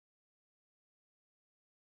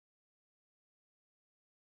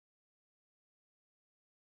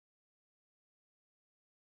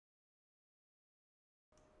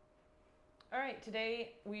All right,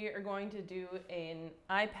 today we are going to do an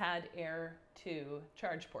iPad Air 2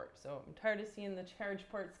 charge port. So I'm tired of seeing the charge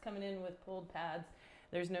ports coming in with pulled pads.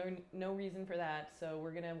 There's no reason for that. So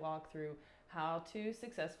we're going to walk through how to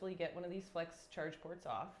successfully get one of these flex charge ports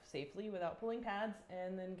off safely without pulling pads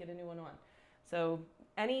and then get a new one on. So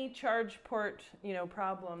any charge port,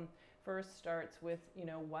 problem first starts with,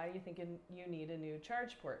 why do you think you need a new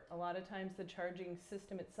charge port? A lot of times the charging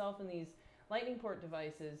system itself in these lightning port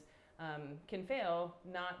devices can fail,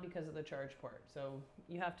 not because of the charge port. So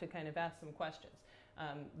you have to kind of ask some questions.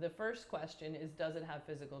 The first question is, does it have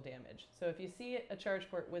physical damage? So if you see a charge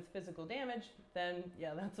port with physical damage, then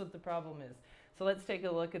yeah, that's what the problem is. So let's take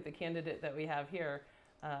a look at the candidate that we have here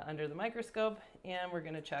under the microscope, and we're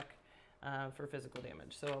going to check for physical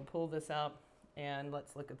damage. So I'll pull this out and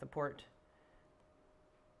let's look at the port.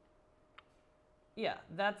 Yeah,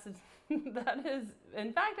 that is,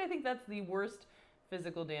 in fact, I think that's the worst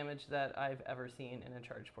physical damage that I've ever seen in a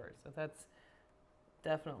charge port. So that's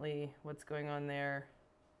definitely what's going on there.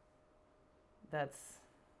 That's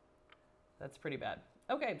pretty bad.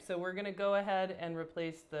 Okay, so we're going to go ahead and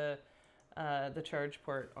replace the charge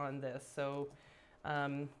port on this. So,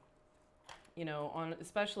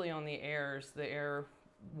 especially on the Airs, the Air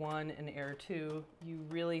 1 and Air 2, you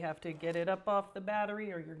really have to get it up off the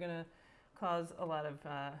battery, or you're going to cause a lot of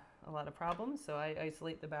problems. So I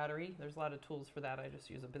isolate the battery. There's a lot of tools for that. I just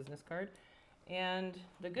use a business card. And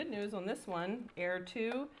the good news on this one, Air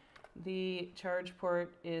 2, the charge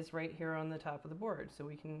port is right here on the top of the board. So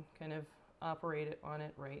we can kind of operate it on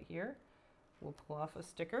it right here. We'll pull off a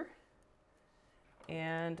sticker.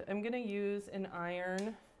 And I'm going to use an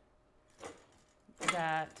iron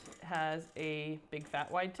that has a big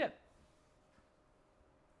fat wide tip.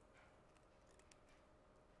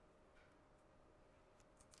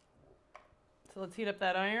 So let's heat up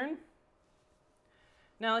that iron.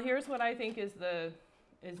 Now here's what I think is the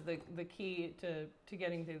key to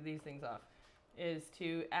getting these things off, is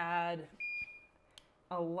to add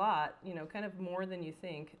a lot, kind of more than you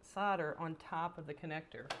think, solder on top of the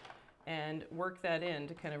connector and work that in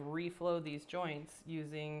to kind of reflow these joints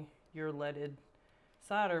using your leaded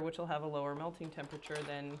solder, which will have a lower melting temperature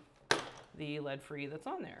than the lead-free that's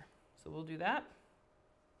on there. So we'll do that.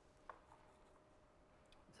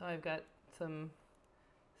 So I've got some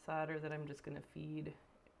solder that I'm just going to feed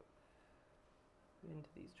into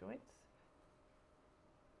these joints.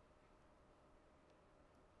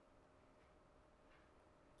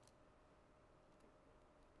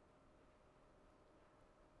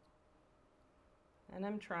 And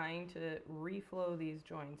I'm trying to reflow these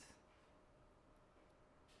joints.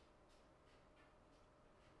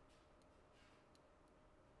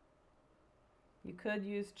 You could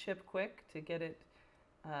use Chip Quick to get it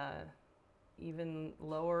even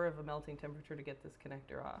lower of a melting temperature to get this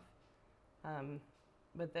connector off.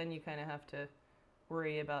 But then you kind of have to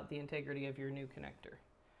worry about the integrity of your new connector.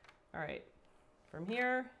 All right, from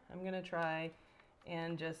here, I'm going to try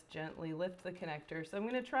and just gently lift the connector. So I'm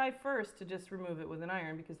going to try first to just remove it with an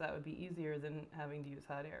iron, because that would be easier than having to use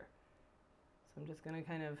hot air. So I'm just going to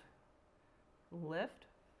kind of lift.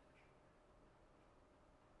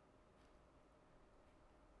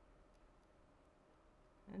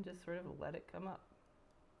 And just sort of let it come up.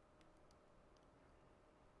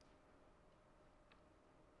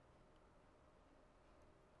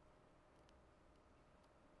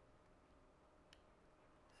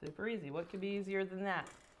 Super easy. What could be easier than that?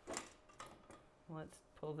 Let's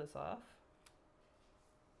pull this off.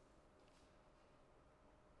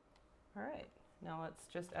 All right, now let's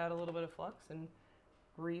just add a little bit of flux and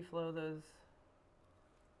reflow those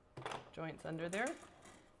joints under there.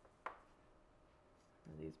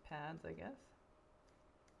 These pads, I guess.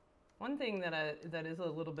 One thing that is a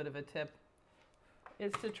little bit of a tip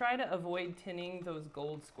is to try to avoid tinning those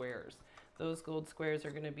gold squares. Those gold squares are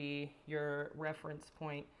going to be your reference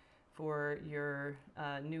point for your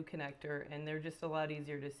new connector, and they're just a lot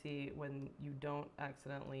easier to see when you don't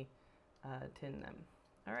accidentally tin them.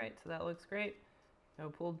 All right, so that looks great. No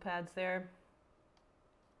pulled pads there.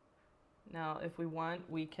 Now, if we want,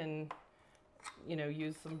 we can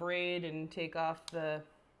use some braid and take off the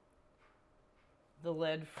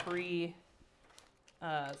lead-free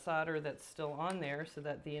solder that's still on there, so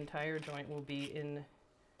that the entire joint will be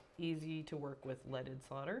easy to work with leaded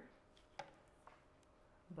solder.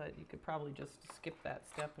 But you could probably just skip that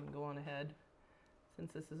step and go on ahead.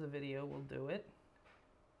 Since this is a video, we'll do it.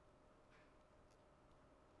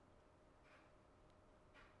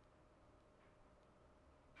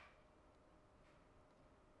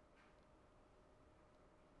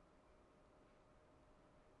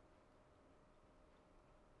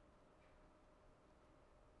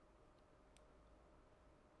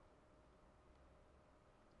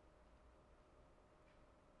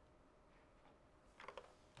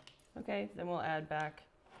 Okay, then we'll add back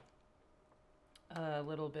a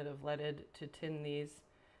little bit of leaded to tin these,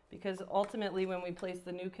 because ultimately when we place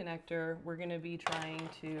the new connector, we're going to be trying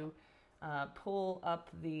to pull up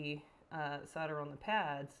the solder on the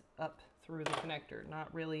pads up through the connector. We're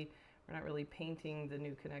not really painting the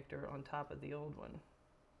new connector on top of the old one.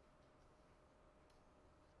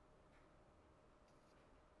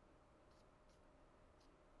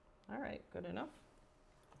 All right, good enough.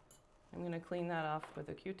 I'm going to clean that off with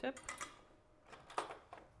a Q-tip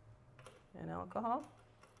and alcohol.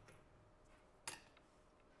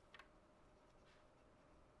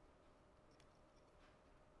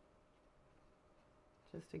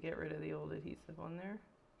 Just to get rid of the old adhesive on there.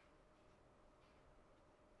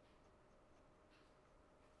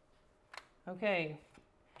 Okay,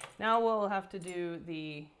 now we'll have to do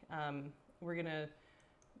the, we're going to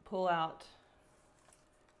pull out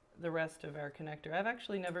the rest of our connector. I've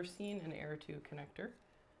actually never seen an Air 2 connector,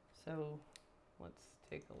 so let's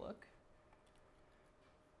take a look.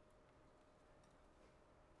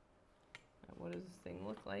 Now, what does this thing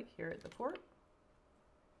look like here at the port?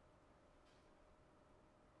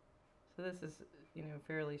 So this is, you know,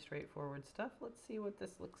 fairly straightforward stuff. Let's see what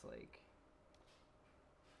this looks like.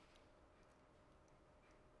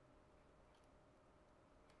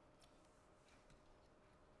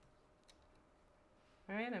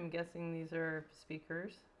 All right, I'm guessing these are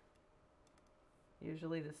speakers.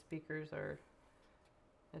 Usually the speakers are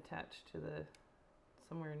attached to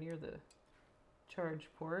somewhere near the charge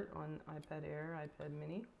port on iPad Air, iPad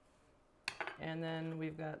Mini. And then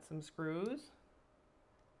we've got some screws.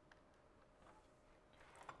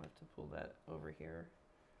 I'll have to pull that over here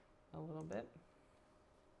a little bit.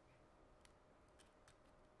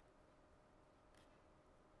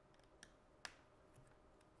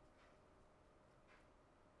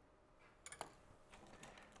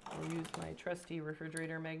 I'll use my trusty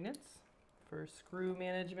refrigerator magnets for screw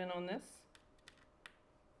management on this.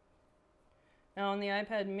 Now on the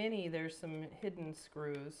iPad Mini, there's some hidden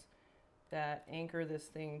screws that anchor this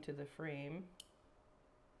thing to the frame.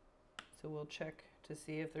 So we'll check to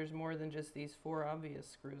see if there's more than just these 4 obvious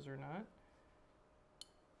screws or not.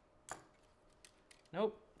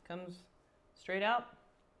 Nope, comes straight out.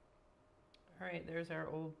 All right, there's our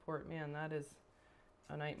old port. Man, that is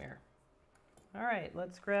a nightmare. All right,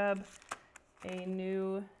 let's grab a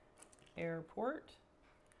new airport.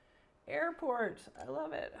 Airport, I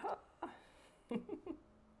love it.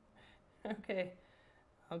 Okay,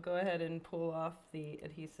 I'll go ahead and pull off the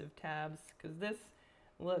adhesive tabs because this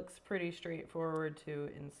looks pretty straightforward to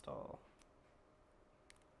install.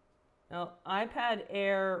 Now, iPad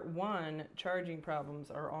Air 1 charging problems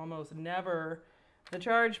are almost never the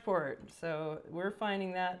charge port, so we're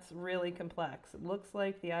finding that's really complex. It looks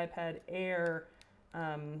like the iPad Air,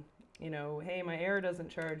 you know, hey, my Air doesn't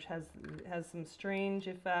charge, has some strange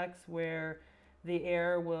effects where the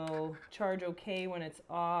Air will charge okay when it's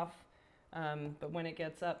off, but when it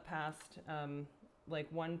gets up past like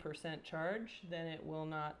 1% charge, then it will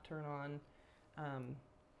not turn on,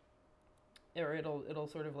 or it'll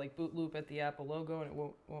sort of like boot loop at the Apple logo and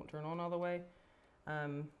it won't turn on all the way.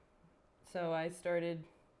 So I started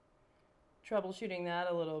troubleshooting that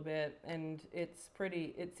a little bit, and it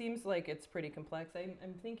seems like it's pretty complex.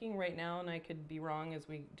 I'm thinking right now, and I could be wrong as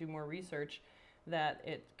we do more research, that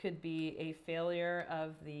it could be a failure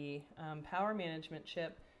of the power management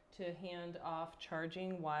chip to hand off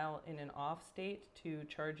charging while in an off state to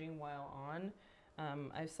charging while on.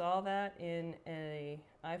 I saw that in a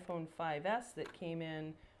iPhone 5S that came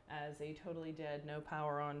in as a totally dead, no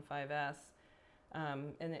power on 5S.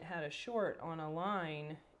 And it had a short on a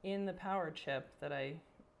line in the power chip that I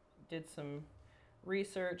did some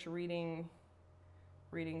research, reading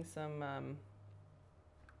some,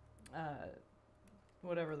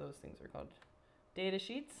 whatever those things are called, data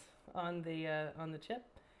sheets on the chip,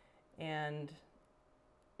 and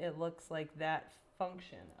it looks like that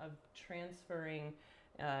function of transferring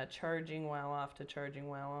charging while off to charging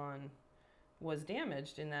while on was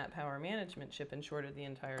damaged in that power management chip and shorted the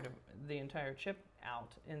entire chip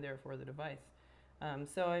out, and therefore the device.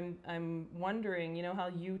 So I'm wondering, you know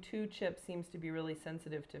how U2 chip seems to be really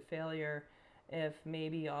sensitive to failure, if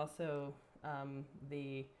maybe also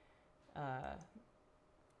the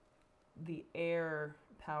Air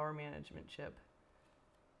power management chip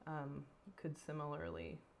could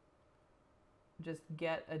similarly just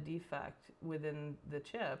get a defect within the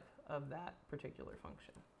chip of that particular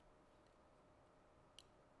function.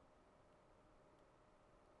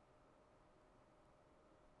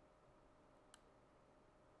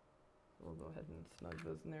 We'll go ahead and snug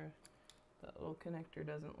those in there. That little connector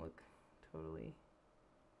doesn't look totally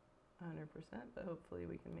 100%, but hopefully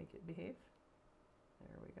we can make it behave.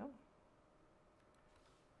 There we go.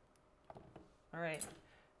 All right,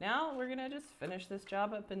 now we're gonna just finish this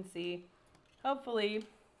job up and see, hopefully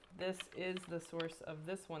this is the source of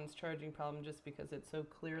this one's charging problem, just because it so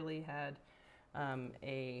clearly had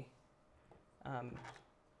a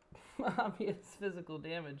obvious physical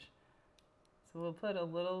damage. So we'll put a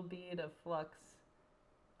little bead of flux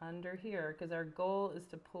under here, because our goal is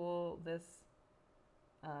to pull this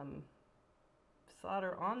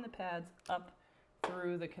solder on the pads up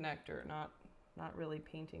through the connector, not really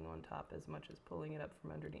painting on top as much as pulling it up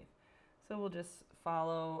from underneath. So we'll just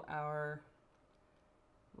follow our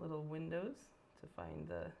little windows to find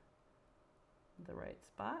the right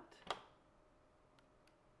spot.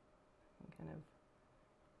 And kind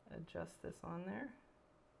of adjust this on there.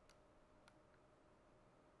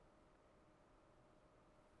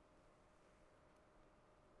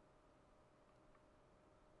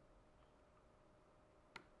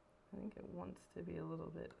 I think it wants to be a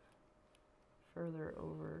little bit further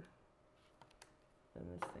over than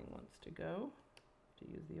this thing wants to go, to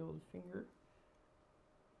use the old finger.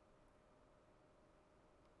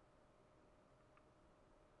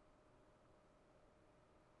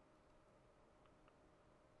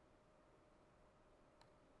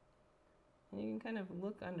 And you can kind of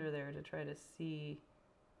look under there to try to see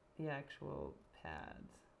the actual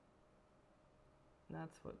pads. And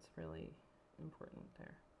that's what's really important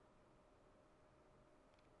there.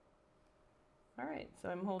 All right, so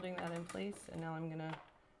I'm holding that in place, and now I'm gonna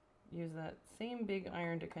use that same big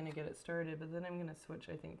iron to kind of get it started, but then I'm gonna switch,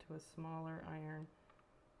 I think, to a smaller iron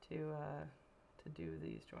to do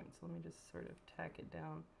these joints. So let me just sort of tack it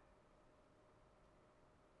down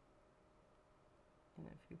in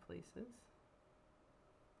a few places.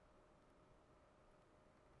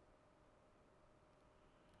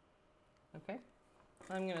 Okay,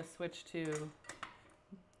 so I'm gonna switch to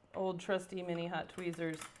old trusty mini hot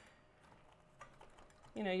tweezers.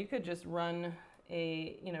 You know, you could just run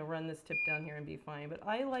this tip down here and be fine, but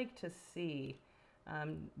I like to see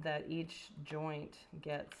that each joint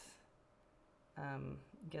gets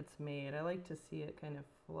made. I like to see it kind of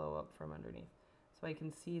flow up from underneath. So I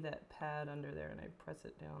can see that pad under there, and I press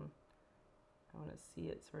it down. I want to see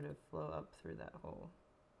it sort of flow up through that hole.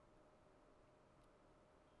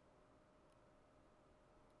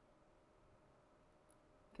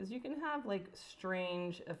 Because you can have like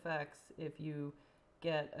strange effects if you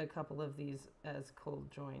get a couple of these as cold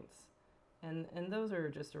joints, and those are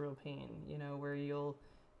just a real pain, you know, where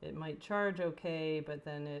it might charge okay, but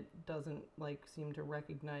then it doesn't like seem to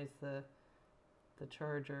recognize the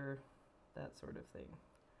charger, that sort of thing.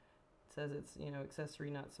 It says it's, you know, accessory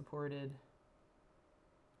not supported,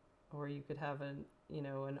 or you could have an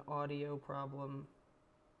audio problem.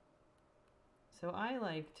 So I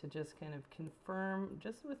like to just kind of confirm,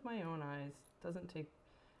 just with my own eyes, doesn't take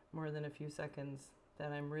more than a few seconds,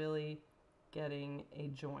 that I'm really getting a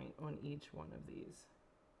joint on each one of these.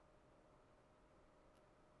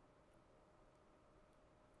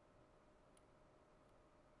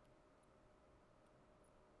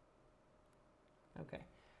 Okay,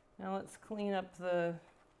 now let's clean up the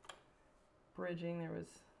bridging. There was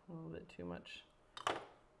a little bit too much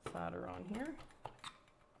solder on here.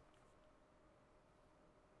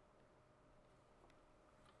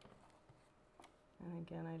 And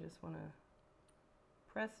again, I just want to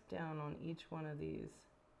press down on each one of these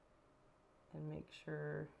and make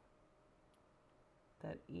sure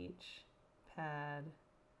that each pad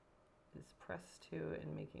is pressed to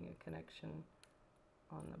and making a connection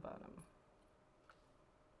on the bottom.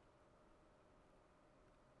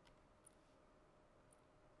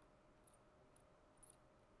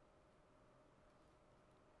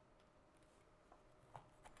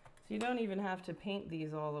 So you don't even have to paint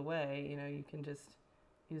these all the way, you know, you can just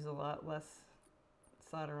use a lot less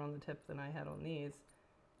solder on the tip than I had on these,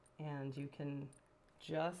 and you can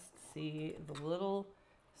just see the little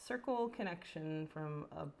circle connection from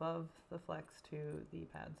above the flex to the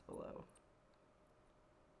pads below.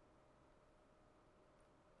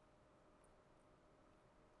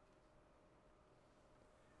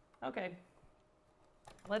 Okay,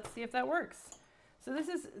 let's see if that works. So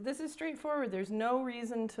this is straightforward. There's no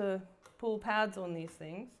reason to pull pads on these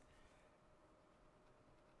things.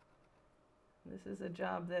 This is a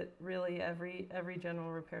job that really every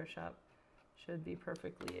general repair shop should be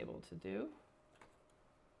perfectly able to do.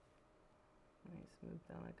 Let me smooth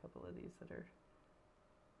down a couple of these that are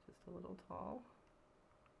just a little tall,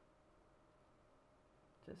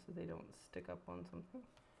 just so they don't stick up on something.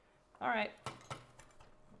 All right.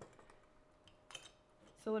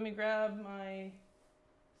 So let me grab my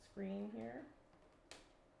screen here.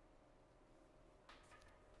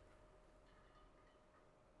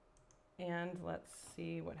 and let's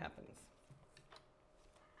see what happens.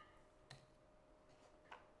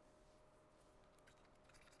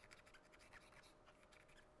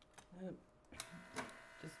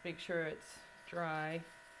 Just make sure it's dry.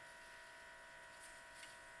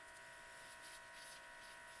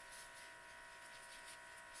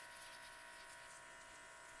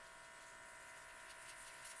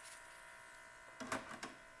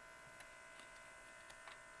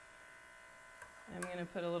 I'm going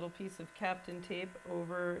to put a little piece of Captain tape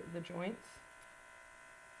over the joints.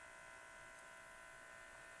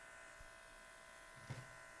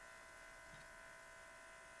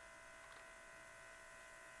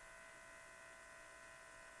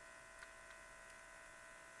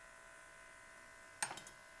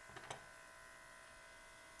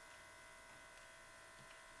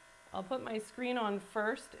 I'll put my screen on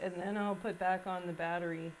first and then I'll put back on the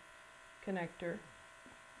battery connector.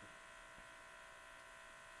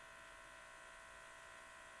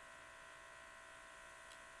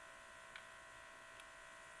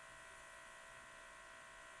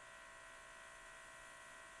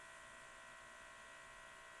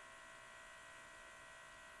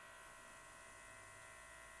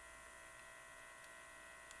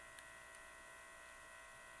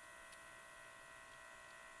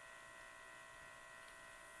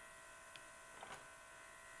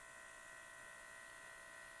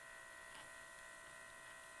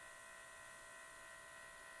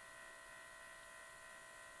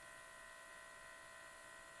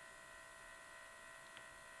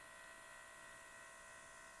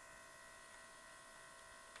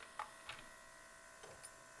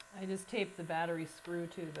 I just tape the battery screw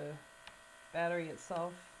to the battery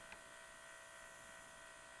itself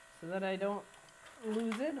so that I don't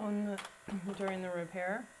lose it on the during the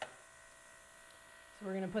repair. So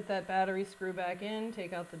we're going to put that battery screw back in,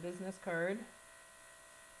 take out the business card.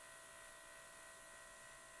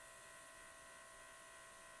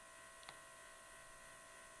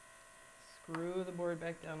 Screw the board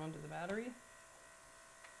back down onto the battery.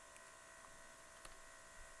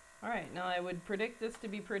 All right, now I would predict this to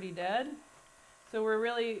be pretty dead. So we're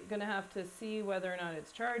really going to have to see whether or not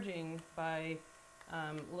it's charging by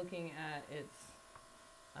looking at its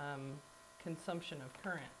consumption of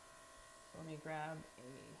current. So let me grab a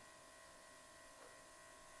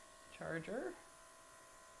charger.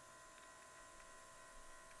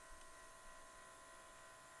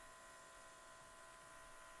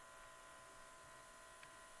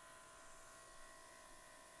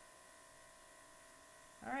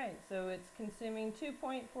 All right, so it's consuming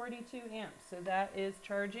 2.42 amps, so that is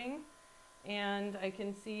charging. And I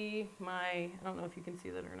can see I don't know if you can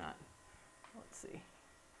see that or not. Let's see.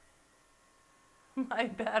 My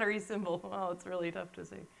battery symbol, well, it's really tough to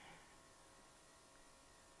see.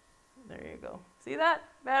 There you go. See that?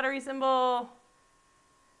 Battery symbol.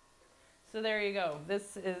 So there you go.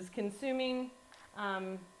 This is consuming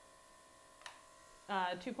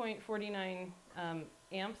 2.49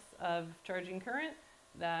 amps of charging current.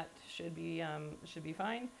 That should be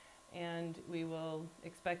fine, and we will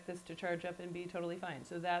expect this to charge up and be totally fine.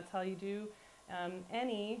 So that's how you do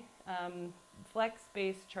any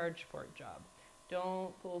flex-based charge port job.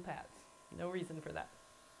 Don't pull pads. No reason for that.